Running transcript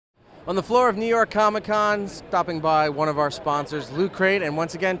On the floor of New York Comic Con, stopping by one of our sponsors, Loot Crate, and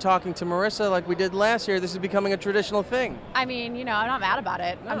once again talking to Marissa like we did last year. This is becoming a traditional thing. I mean, you know, I'm not mad about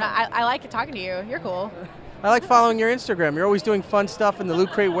it. No. I like talking to you. You're cool. I like following your Instagram. You're always doing fun stuff in the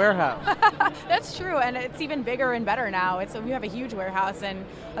Loot Crate warehouse. That's true, and it's even bigger and better now. We have a huge warehouse and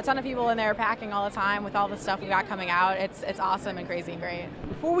a ton of people in there packing all the time with all the stuff we got coming out. It's awesome and crazy and great.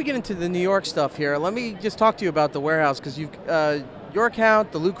 Before we get into the New York stuff here, let me just talk to you about the warehouse, because you've your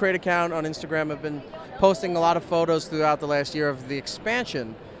account, the Loot Crate account on Instagram, have been posting a lot of photos throughout the last year of the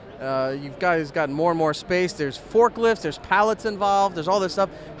expansion. You guys got more and more space. There's forklifts, there's pallets involved, there's all this stuff.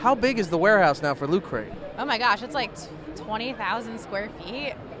 How big is the warehouse now for Loot Crate? Oh my gosh, it's like 20,000 square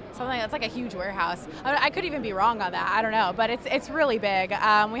feet. Something that's like a huge warehouse. I could even be wrong on that. I don't know, but it's really big.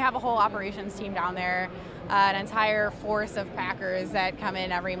 We have a whole operations team down there, an entire force of packers that come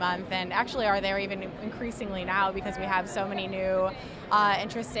in every month, and actually are there even increasingly now because we have so many new,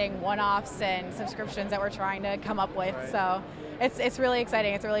 interesting one-offs and subscriptions that we're trying to come up with. Right. So it's really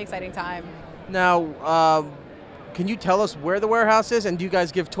exciting. It's a really exciting time. Now, can you tell us where the warehouse is, and do you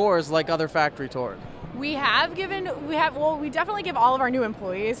guys give tours like other factory tours? We definitely give all of our new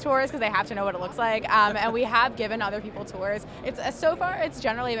employees tours because they have to know what it looks like, and we have given other people tours. So far it's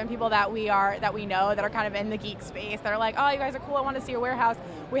generally been people that we know that are kind of in the geek space that are like, oh, you guys are cool, I want to see your warehouse.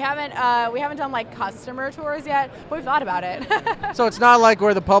 We haven't done like customer tours yet, but we've thought about it. So it's not like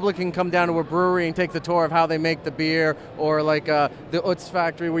where the public can come down to a brewery and take the tour of how they make the beer, or like the Utz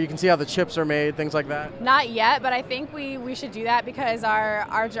factory where you can see how the chips are made, things like that? Not yet, but I think we should do that because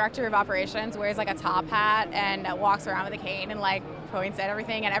our director of operations wears like a top hat and walks around with a cane and like points at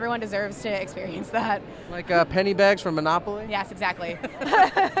everything, and everyone deserves to experience that. Like penny bags from Monopoly? Yes, exactly.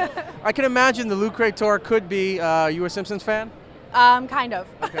 I can imagine the Loot Crate tour could be, you a Simpsons fan? Kind of.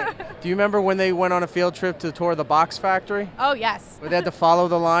 Okay. Do you remember when they went on a field trip to tour the box factory? Oh, yes. Where they had to follow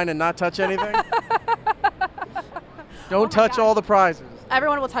the line and not touch anything? Don't touch all the prizes.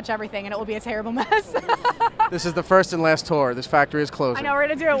 Everyone will touch everything and it will be a terrible mess. This is the first and last tour. This factory is closing. I know, we're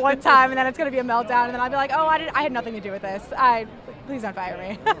going to do it one time and then it's going to be a meltdown, and then I'll be like, oh, I had nothing to do with this. Please don't fire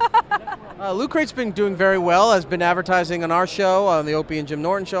me. Loot Crate's been doing very well, has been advertising on our show, on the Opie and Jim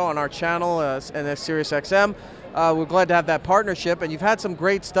Norton show, on our channel, and Sirius XM. We're glad to have that partnership, and you've had some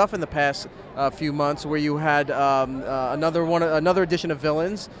great stuff in the past few months where you had another edition of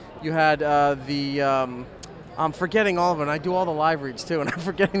Villains. You had I'm forgetting all of them. I do all the live reads too, and I'm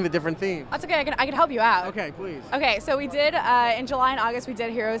forgetting the different themes. That's okay. I can help you out. Okay, please. Okay, so we did in July and August we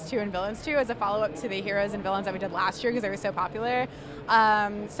did Heroes 2 and Villains 2 as a follow-up to the Heroes and Villains that we did last year because they were so popular.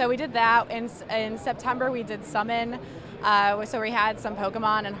 So we did that. In September we did Summon. So we had some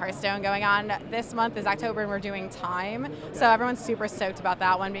Pokemon and Hearthstone going on. This month is October and we're doing Time. So everyone's super stoked about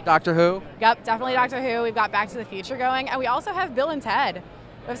that one. Doctor Who? Yep, definitely Doctor Who. We've got Back to the Future going, and we also have Bill and Ted.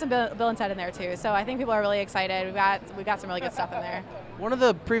 We have some Bill and Ted in there too, so I think people are really excited. We've got some really good stuff in there. One of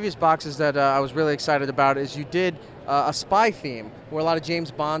the previous boxes that I was really excited about is you did a spy theme, where a lot of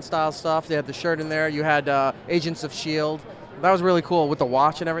James Bond style stuff. They had the shirt in there. You had Agents of S.H.I.E.L.D. That was really cool with the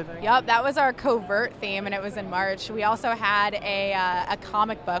watch and everything. Yep, that was our covert theme, and it was in March. We also had a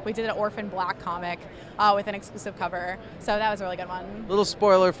comic book. We did an Orphan Black comic with an exclusive cover, so that was a really good one. Little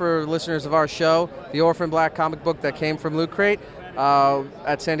spoiler for listeners of our show: the Orphan Black comic book that came from Loot Crate.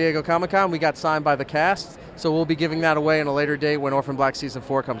 At San Diego Comic-Con, we got signed by the cast, so we'll be giving that away in a later date when Orphan Black Season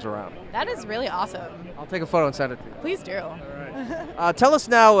 4 comes around. That is really awesome. I'll take a photo and send it to you. Please do. All right. Tell us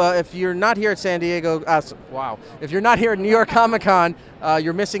now, if you're not here at San Diego, if you're not here at New York Comic-Con,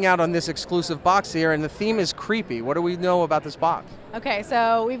 you're missing out on this exclusive box here, and the theme is creepy. What do we know about this box? Okay,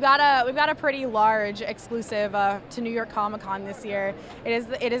 so we've got a pretty large exclusive to New York Comic-Con this year.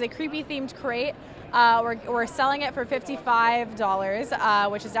 It is a creepy themed crate. We're selling it for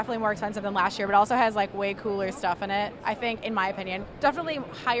 $55, which is definitely more expensive than last year, but also has like way cooler stuff in it, I think, in my opinion. Definitely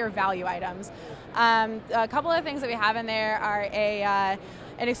higher value items. A couple of things that we have in there are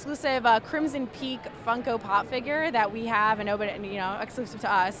an exclusive Crimson Peak Funko Pop figure that we have and exclusive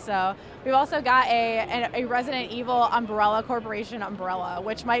to us. So we've also got a Resident Evil Umbrella Corporation umbrella,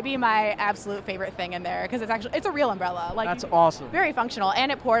 which might be my absolute favorite thing in there because it's a real umbrella. Like, that's awesome. Very functional,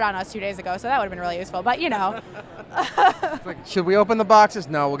 and it poured on us 2 days ago, so that would have been really useful. But you know, like, should we open the boxes?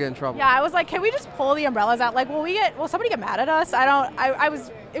 No, we'll get in trouble. Yeah, I was like, can we just pull the umbrellas out? Like, will somebody get mad at us?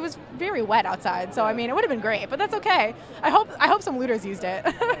 It was very wet outside, so I mean, it would have been great, but that's okay. I hope some looters used it.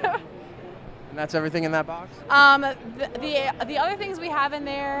 And that's everything in that box? The other things we have in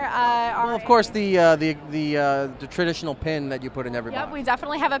there are... Well, of course, the traditional pin that you put in every box. Yep, we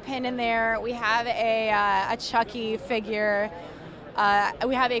definitely have a pin in there. We have a Chucky figure.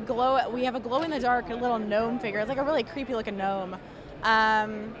 We have a glow in the dark little gnome figure. It's like a really creepy looking gnome.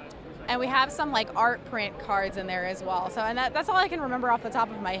 And we have some like art print cards in there as well. So, and that's all I can remember off the top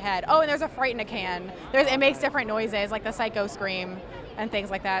of my head. Oh, and there's a Fright in a Can. It makes different noises, like the Psycho Scream and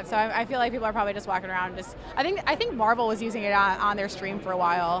things like that. So I feel like people are probably just walking around. I think Marvel was using it on their stream for a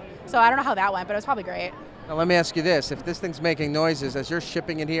while. So I don't know how that went, but it was probably great. Now let me ask you this, if this thing's making noises, as you're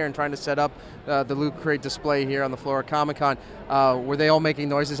shipping it here and trying to set up the Loot Crate display here on the floor of Comic-Con, were they all making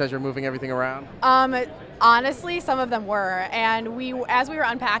noises as you're moving everything around? Honestly, some of them were, and as we were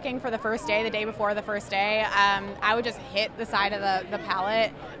unpacking for the first day, the day before the first day, I would just hit the side of the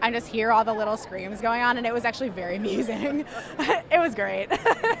pallet and just hear all the little screams going on, and it was actually very amusing. It was great.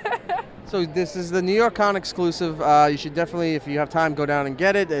 So this is the New York Con exclusive. You should definitely, if you have time, go down and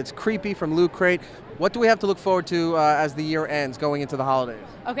get it. It's Creepy from Loot Crate. What do we have to look forward to as the year ends, going into the holidays?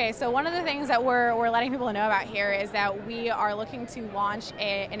 Okay, so one of the things that we're letting people know about here is that we are looking to launch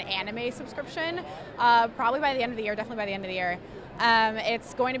an anime subscription, probably by the end of the year, definitely by the end of the year.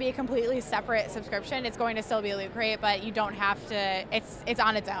 It's going to be a completely separate subscription. It's going to still be Loot Crate, but you don't have to, it's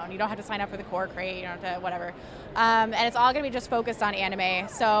on its own. You don't have to sign up for the core crate, you don't have to, whatever. And it's all going to be just focused on anime,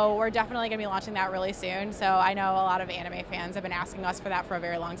 so we're definitely going to be launching that really soon. So I know a lot of anime fans have been asking us for that for a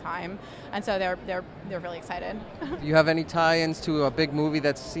very long time, and so they're really excited. Do you have any tie-ins to a big movie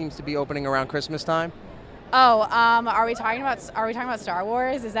that seems to be opening around Christmas time? Oh, are we talking about Star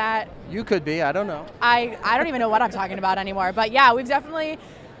Wars? Is that? You could be. I don't know. I don't even know what I'm talking about anymore. But yeah, we've definitely.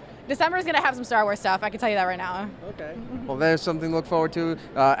 December is going to have some Star Wars stuff. I can tell you that right now. Okay. Well, there's something to look forward to.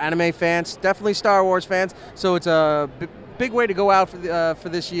 Anime fans, definitely Star Wars fans. So it's a big way to go out for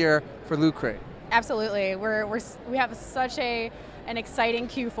this year for Loot Crate. Absolutely. We have such an exciting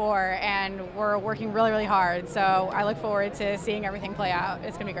Q4, and we're working really, really hard. So I look forward to seeing everything play out.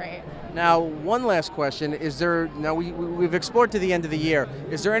 It's going to be great. Now, one last question. Is there, now we've explored to the end of the year.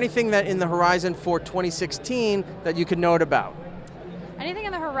 Is there anything that in the horizon for 2016 that you can note about? Anything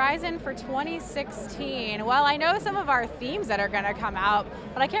on the horizon for 2016? Well, I know some of our themes that are going to come out,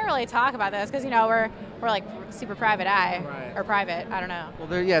 but I can't really talk about those because, you know, we're like super private eye, right. Or private, I don't know. Well,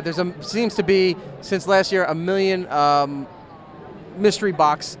 there's seems to be, since last year, 1 million mystery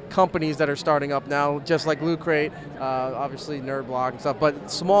box companies that are starting up now, just like Loot Crate, obviously Nerd Blog and stuff,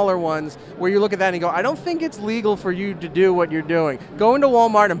 but smaller ones where you look at that and you go, I don't think it's legal for you to do what you're doing. Going to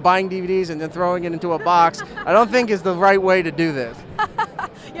Walmart and buying DVDs and then throwing it into a box, I don't think is the right way to do this.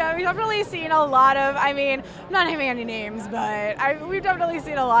 Yeah, we've definitely seen a lot of, I mean, I'm not naming any names, but we've definitely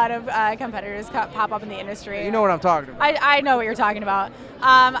seen a lot of competitors pop up in the industry. You know what I'm talking about. I know what you're talking about.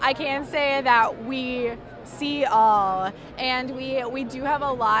 I can say that we see all, and we do have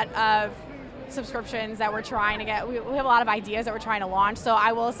a lot of subscriptions that we're trying to get. We have a lot of ideas that we're trying to launch, so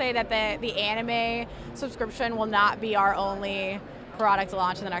I will say that the anime subscription will not be our only product to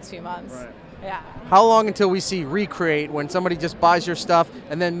launch in the next few months. Right. Yeah. How long until we see Recreate, when somebody just buys your stuff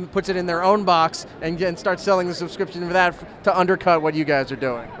and then puts it in their own box and starts selling the subscription for that to undercut what you guys are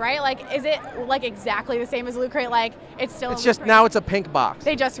doing? Right? Like, is it like exactly the same as Loot Crate? Like, it's still. It's just now it's a pink box.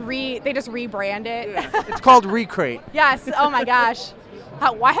 They just rebrand it. Yeah. It's called Recreate. Yes. Oh my gosh.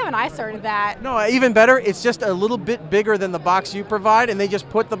 Why haven't I started that? No, even better, it's just a little bit bigger than the box you provide, and they just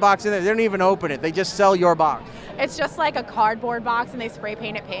put the box in there. They don't even open it. They just sell your box. It's just like a cardboard box, and they spray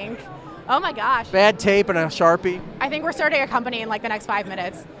paint it pink. Oh my gosh. Bad tape and a Sharpie. I think we're starting a company in like the next 5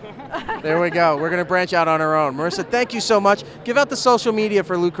 minutes. There we go. We're going to branch out on our own. Marissa, thank you so much. Give out the social media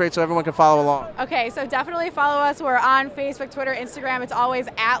for Loot Crate so everyone can follow along. Okay, so definitely follow us. We're on Facebook, Twitter, Instagram. It's always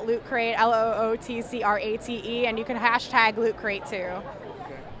at Loot Crate, LOOTCRATE, and you can hashtag Loot Crate too.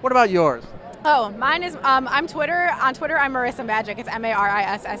 What about yours? Oh, mine is, I'm Twitter. On Twitter, I'm Marissa Magic. It's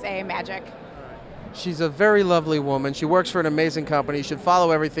Marissa Magic. She's a very lovely woman. She works for an amazing company. You should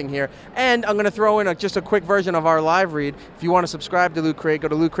follow everything here. And I'm going to throw in just a quick version of our live read. If you want to subscribe to Loot Crate, go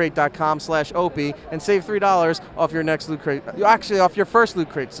to lootcrate.com/OP and save $3 off your next Loot Crate. Actually, off your first Loot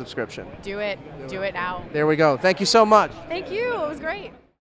Crate subscription. Do it. Do it now. There we go. Thank you so much. Thank you. It was great.